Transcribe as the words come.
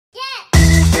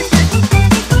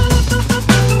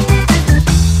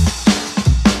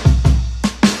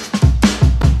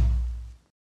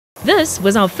This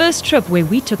was our first trip where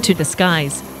we took to the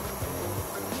skies.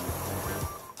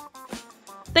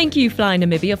 Thank you, Fly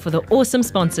Namibia, for the awesome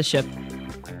sponsorship.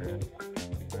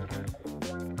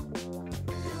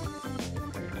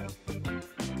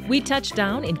 We touched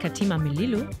down in Katima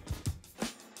Mililu.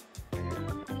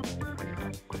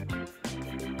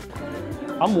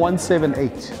 I'm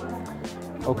 178.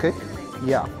 Okay?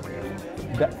 Yeah.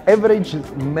 The average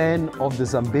man of the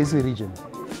Zambezi region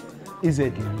is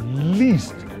at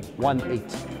least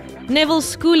 180. Neville's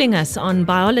schooling us on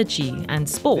biology and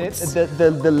sports.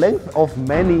 The length of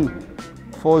many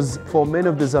for men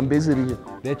of the Zambezi region,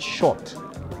 that's short.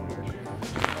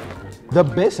 The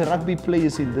best rugby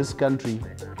players in this country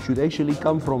should actually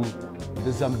come from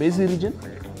the Zambezi region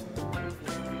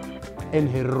and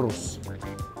Hereros.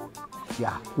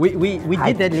 Yeah. We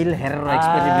did that little Herero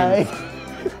experiment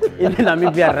in the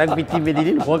Namibia rugby team, but it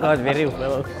didn't work out very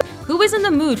well. Who was in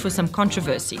the mood for some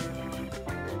controversy?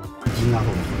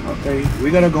 Okay,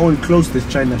 we're gonna go and close this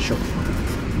China shop.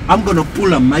 I'm gonna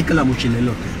pull a Michael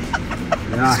Amushilelo.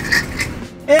 Yeah.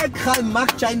 Ek gaan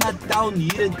maak Chinatown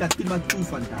hier in Katima toe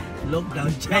vandag.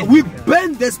 Lockdown China. We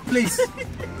ban this place.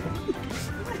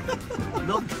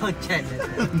 Lockdown China.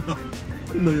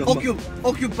 No,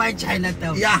 Occupy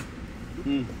Chinatown. ja.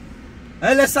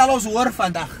 Hulle sal ons hoor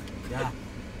vandag. Ja.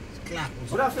 Klaar.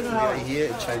 We are here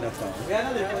in Chinatown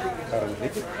currently.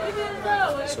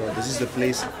 So this is the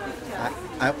place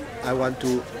I want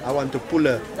to pull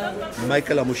a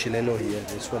Michael Amushilelo here.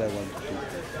 That's what I want to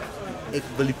do. Ek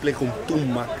wil die plek om toe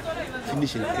maak.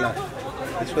 Finish en klaar.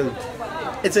 That's what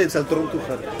it's a tronk toe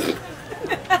gaan.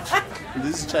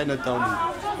 This is Chinatown.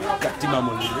 Katima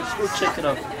Mall. Let's go check it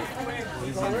out.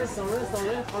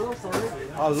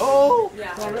 Hello?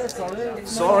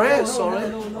 Sorry.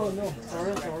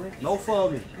 No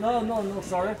filming. No,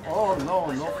 sorry. Oh,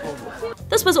 no problem.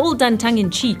 This was all done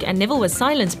tongue-in-cheek, and Neville was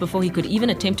silenced before he could even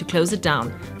attempt to close it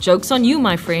down. Joke's on you,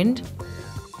 my friend.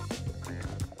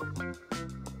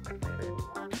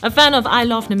 A fan of I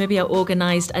Love Namibia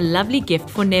organized a lovely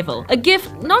gift for Neville. A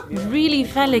gift not really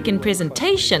phallic in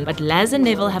presentation, but Laz and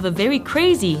Neville have a very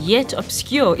crazy yet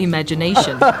obscure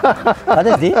imagination. What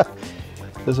is this?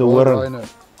 That's a worm.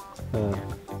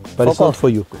 But it's not for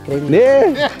you.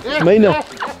 Nee, myne.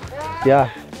 Ja,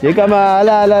 jy kan maar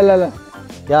ala.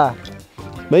 Ja.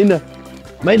 Myne.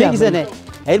 Kijk eens, hè.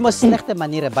 Hij moet slechte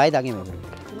manieren bij danken.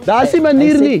 Daar is die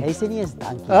manier nie. Hij zei niet eens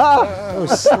dank. Ah. Oh,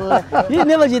 slecht. Je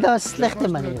never ziet dat slechte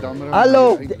manier.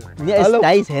 Hallo. Nee,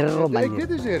 hij is Herero manier.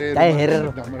 Hij is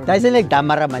Herero. Hij is eigenlijk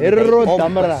Damara manier. Herero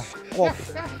Damara.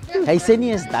 Hij zei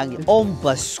niet eens dank.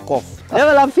 Onbeskof.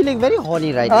 Well, I'm feeling very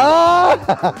horny right now. Ah.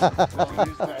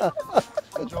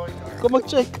 Kom ek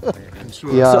check.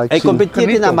 Ja, So, hij competeert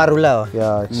in Amarula.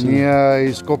 Ja, ek sien. Nee,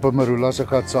 hy skop 'n Marula se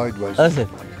gat sideways. Is het?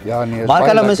 Ja, nee, is Waar baie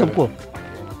kan hij mensen lekker. op?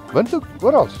 Wind ook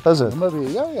oral. Is het?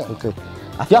 Ja. Okay.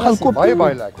 Ja, gaan koop. Baie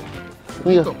lekker.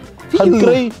 Ja.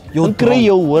 Gaan kry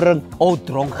jou horing. Oh,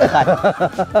 dronk gat.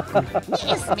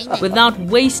 Without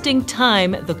wasting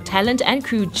time, the talent and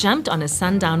crew jumped on a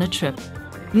sundowner trip.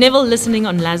 Neville listening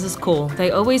on Laz's call.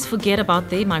 They always forget about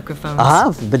their microphones.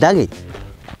 Ah, bedankt.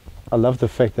 I love the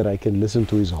fact that I can listen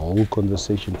to his whole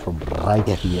conversation from right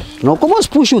here. Nou, kom ons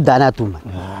push jou daarna toe, man.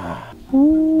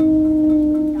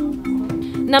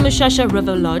 Namushaha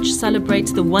River Lodge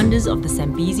celebrates the wonders of the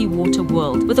Zambezi water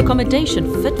world with accommodation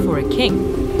fit for a king.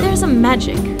 There is a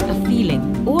magic, a feeling,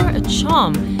 or a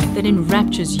charm that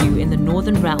enraptures you in the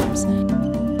northern realms.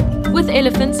 With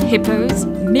elephants, hippos,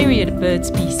 myriad bird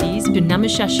species,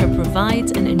 Namushaha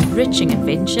provides an enriching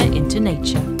adventure into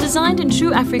nature. Designed in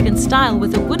true African style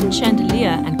with a wooden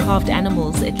chandelier and carved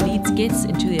animals, it leads guests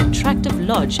into the attractive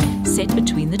lodge set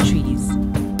between the trees.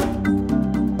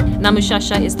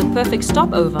 Namushaha is the perfect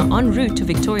stopover en route to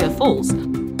Victoria Falls,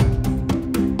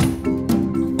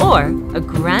 or a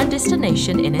grand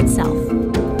destination in itself.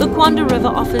 The Kwando River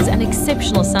offers an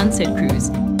exceptional sunset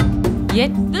cruise.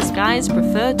 Yet, these guys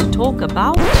prefer to talk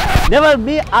about... Never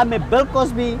me, I'm a Bill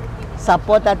Cosby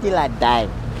supporter till I die.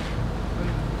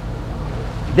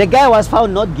 The guy was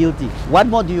found not guilty. What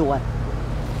more do you want?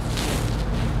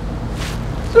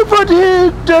 But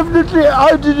he definitely,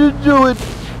 I didn't do it.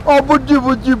 Oh,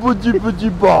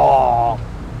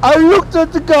 I looked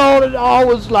at the girl and I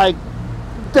was like,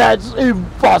 that's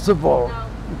impossible.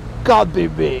 Can't be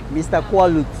me. Mr.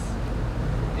 Kualutz.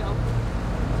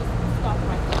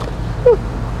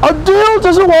 Adele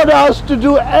doesn't want us to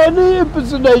do any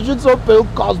impersonations of Bill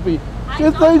Cosby.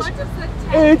 She thinks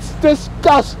it's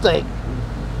disgusting.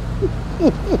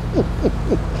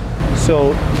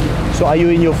 So are you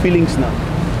in your feelings now?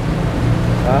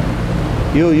 Huh?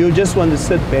 You just want to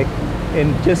sit back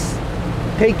and just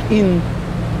take in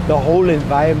the whole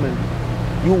environment.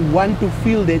 You want to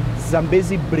feel that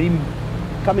Zambezi bream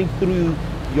coming through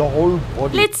your whole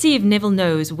body. Let's see if Neville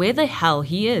knows where the hell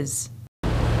he is.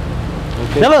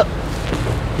 Okay. Neville,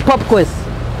 pop quiz.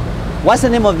 What's the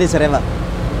name of this river?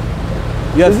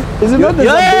 You have, is it not the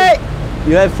Zambezi?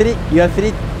 You have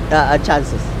three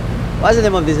chances. What's the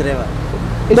name of this river?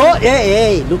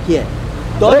 Hey, look here.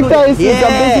 Rector is the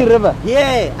Zambezi River.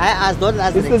 Yeah, I asked, don't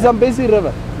ask. It's the Zambezi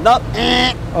River. No.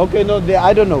 Okay, no,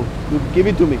 I don't know. You give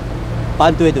it to me.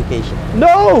 Bantu education.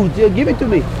 No, give it to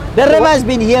me. The river has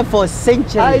been here for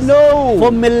centuries. I know.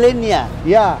 For millennia.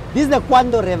 Yeah. This is the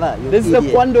Kwando River. This is the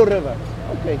Kwando River.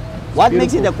 Okay. What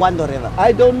makes it the Kwando River?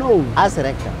 I don't know. Ask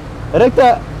Rector.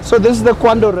 Rector, so this is the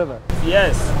Kwando River?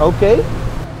 Yes. Okay.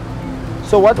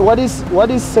 So what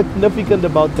is significant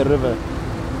about the river?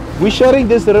 We're sharing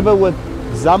this river with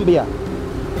Zambia.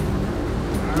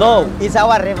 No, it's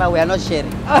our river. We are not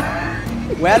sharing.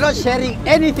 We are not sharing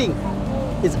anything.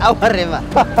 It's our river.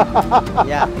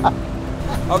 Yeah.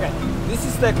 Okay. This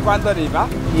is the Kwando River.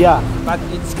 Yeah. But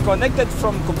it's connected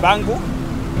from Kubangu.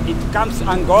 It comes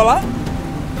Angola.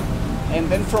 And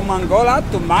then from Angola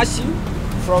to Mashi.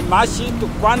 From Mashi to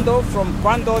Kwando. From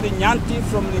Kwando to Nyanti.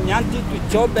 From Nyanti to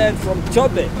Chobe. And from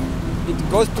Chobe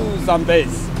it goes to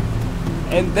Zambezi.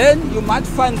 And then you might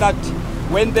find that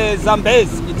when the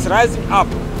Zambezi it's rising up,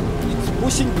 it's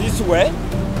pushing this way,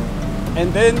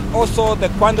 and then also the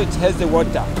Kwando has the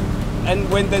water. And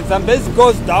when the Zambezi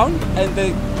goes down, and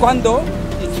the Kwando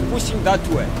is pushing that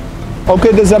way.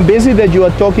 Okay, the Zambezi that you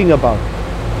are talking about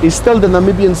is still the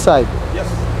Namibian side. Yes.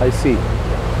 I see.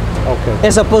 Okay.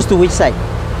 As opposed to which side?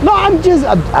 No, I'm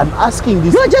asking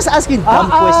this. You're just asking dumb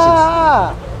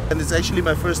questions. And it's actually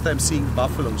my first time seeing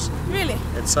buffaloes. Really?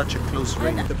 At such a close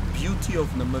range. The beauty of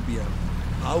Namibia,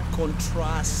 how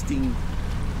contrasting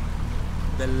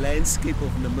the landscape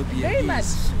of Namibia Very is. much,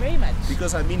 very much.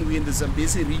 Because I mean, we're in the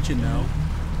Zambezi region now.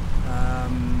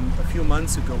 A few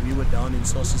months ago, we were down in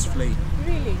Sossusvlei.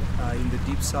 Really? In the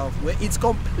deep south, where it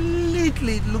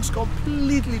looks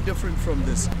completely different from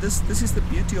this. This is the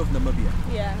beauty of Namibia.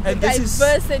 Yeah. And the this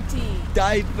diversity. is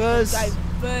diverse.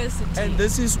 Diversity. And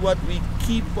this is what we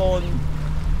keep on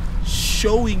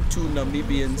showing to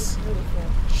Namibians,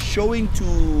 showing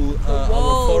to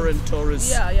our foreign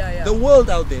tourists, Yeah. the world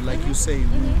out there, like you say,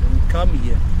 who come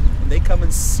here and they come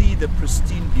and see the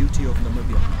pristine beauty of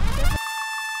Namibia.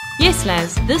 Yes,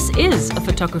 Laz, this is a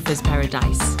photographer's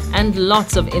paradise and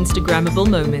lots of Instagrammable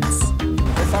moments.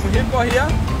 There's some hippo here.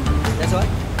 That's what?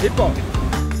 Hippo.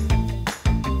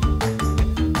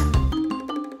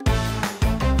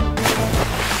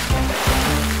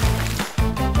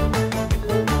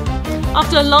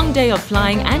 After a long day of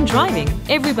flying and driving,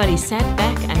 everybody sat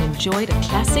back and enjoyed a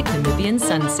classic Namibian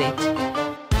sunset.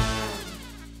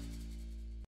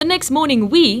 The next morning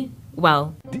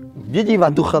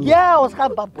Yeah, ons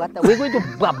gaan Babwata. We're going to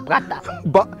Babwata.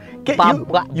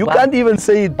 You can't even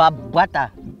say it.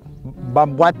 Babwata.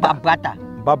 Babwata.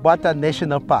 Babwata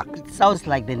National Park. It sounds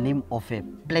like the name of a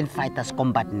plane fighter's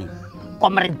combat name.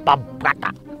 Comrade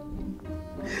Babwata.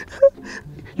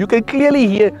 You can clearly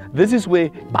hear this is where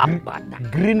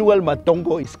Greenwell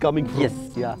Matongo is coming from. Yes.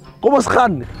 Yeah. Kom ons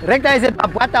gaan. Rector, is it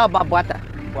Babwata or Babwata?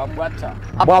 Babwata.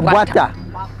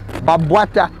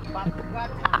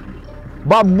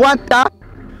 Babwata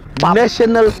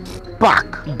National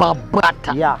Park.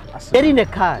 Babwata. Yeah. Get in a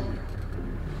car.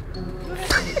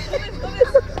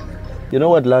 You know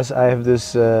what, Laz? I have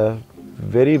this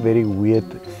very, very weird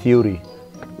theory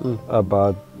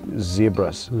about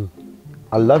zebras.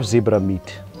 I love zebra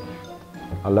meat.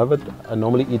 I love it. I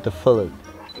normally eat the fillet.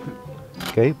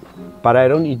 Okay? But I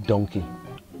don't eat donkey.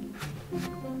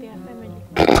 They are family.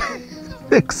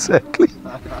 Exactly.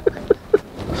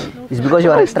 It's because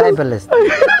you are a tribalist.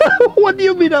 What do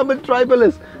you mean I'm a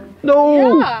tribalist?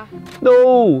 No. Yeah.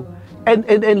 No.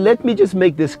 And let me just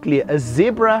make this clear. A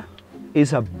zebra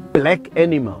is a black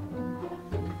animal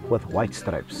with white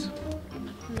stripes.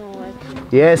 No,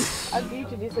 Yes. I agree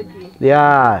to disagree.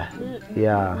 Yeah.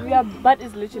 Yeah. Your butt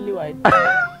is literally white.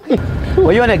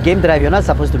 When you're on a game drive, you're not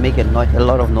supposed to make a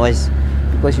lot of noise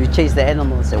because you chase the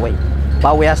animals away.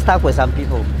 But we are stuck with some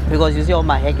people because you see, all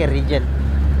my Maheke region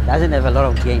doesn't have a lot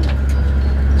of game.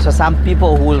 So some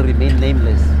people who will remain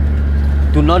nameless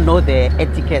do not know the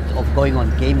etiquette of going on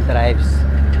game drives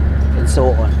and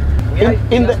so on.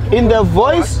 In the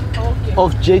voice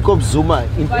of Jacob Zuma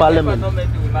in Parliament,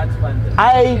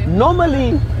 I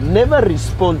normally never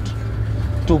respond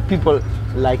to people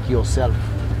like yourself.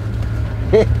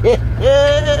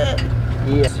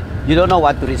 Yes. You don't know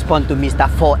what to respond to Mr.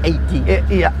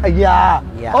 480. Yeah.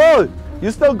 Yeah. Oh,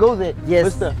 you still go there?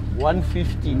 Yes. Mr.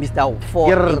 150. Mr.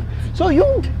 Grr.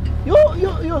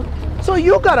 480. So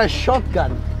you got a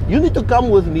shotgun. You need to come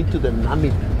with me to the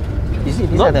Namibia. You see,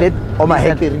 these Not are the, that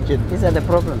Omaheke these are- region. These are the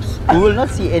problems. We will not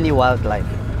see any wildlife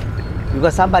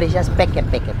because somebody just peck it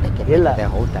Hela, the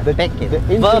whole time. the- Peck it. the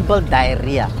engine- Verbal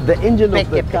diarrhea. The engine Peck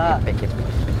of the it, car. peck it.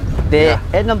 The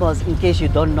animals, in case you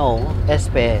don't know, as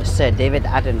per Sir David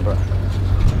Attenborough,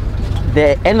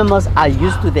 the animals are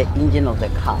used to the engine of the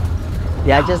car.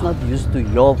 They are just not used to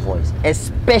your voice,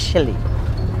 especially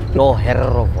your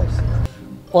herero voice.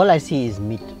 All I see is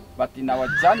meat. But in our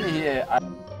journey here,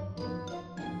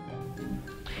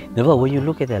 Never, when you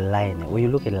look at a lion, when you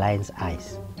look at lion's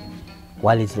eyes,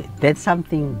 while it's there's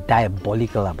something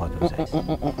diabolical about those eyes.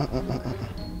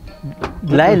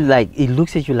 Lion, like, it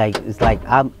looks at you like it's like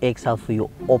I'm exiled for you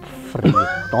up free.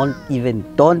 Don't even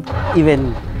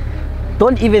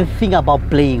think about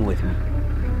playing with me.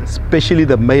 Especially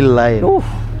the male lion. Oof.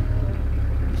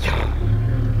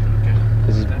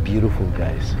 This is beautiful,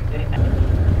 guys.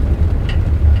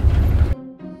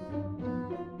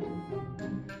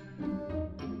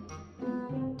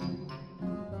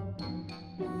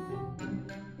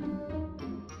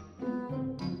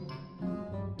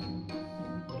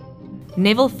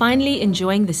 Neville finally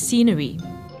enjoying the scenery.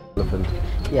 Elephant.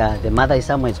 Yeah, the mother is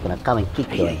somewhere is gonna come and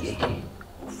kick your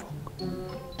ass.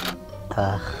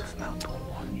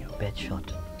 Bad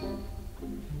shot.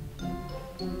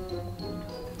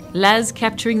 Laz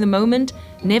capturing the moment,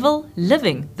 Neville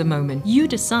living the moment. You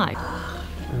decide.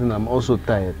 And I'm also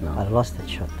tired now. I lost that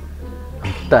shot.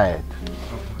 I'm tired.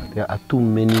 There are too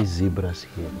many zebras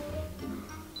here.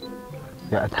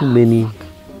 There are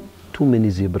too many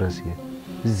zebras here.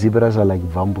 These zebras are like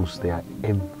vambus. They are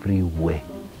everywhere.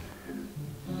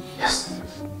 Yes.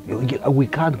 We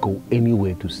can't go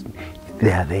anywhere to see.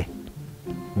 They are there.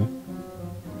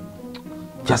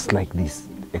 Just like this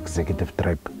executive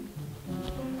tribe.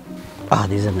 Ah,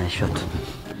 this is a nice shot.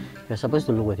 You're supposed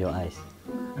to look with your eyes,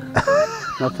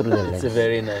 not through the lens. It's a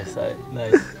very nice eye.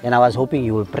 Nice. And I was hoping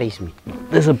you will praise me.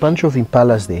 There's a bunch of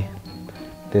impalas there.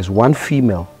 There's one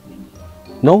female.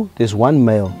 No, there's one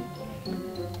male.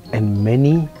 And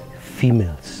many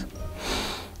females.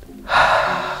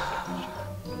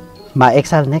 My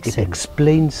exile next It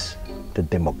explains the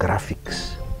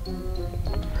demographics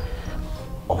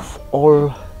of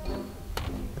all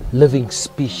living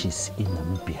species in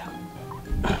Namibia.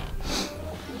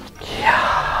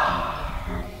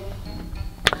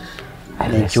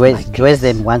 And Joyce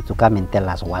then wants to come and tell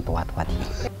us what.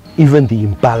 Even the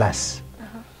impalas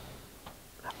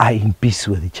are in peace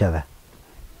with each other.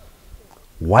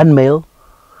 One male,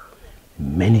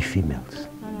 many females.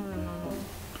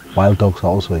 Wild dogs are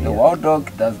also the here. wild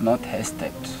dog does not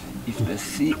hesitate. If they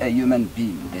see a human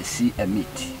being, they see a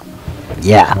meat.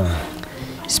 Yeah,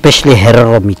 especially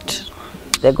herero meat.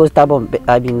 There goes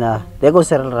there goes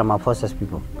Cyril Ramaphosa's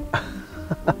people.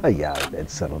 Yeah, that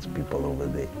settles people over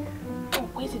there. Oh,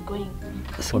 where is it going?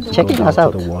 Checking Go us down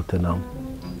out. to the water now.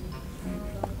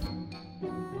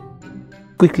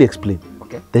 Quickly explain.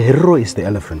 Okay. The hero is the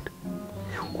elephant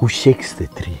who shakes the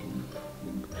tree.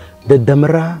 The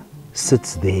damara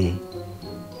sits there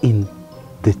in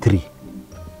the tree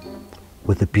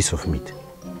with a piece of meat.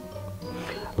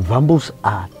 Vambus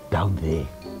are down there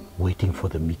waiting for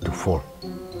the meat to fall.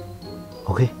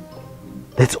 Okay?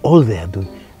 That's all they are doing.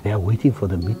 They are waiting for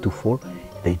the meat to fall.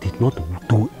 They did not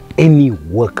do any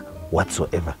work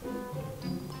whatsoever.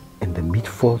 And the meat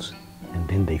falls and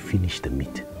then they finish the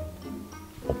meat.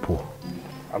 Opo.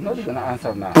 I'm not going to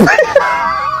answer now.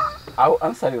 I'll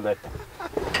answer you later.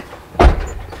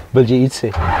 Bilje, iets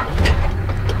say.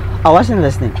 I wasn't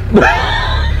listening.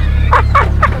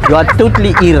 You are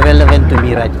totally irrelevant to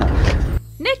me right now.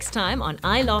 Next time on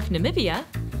I Love Namibia,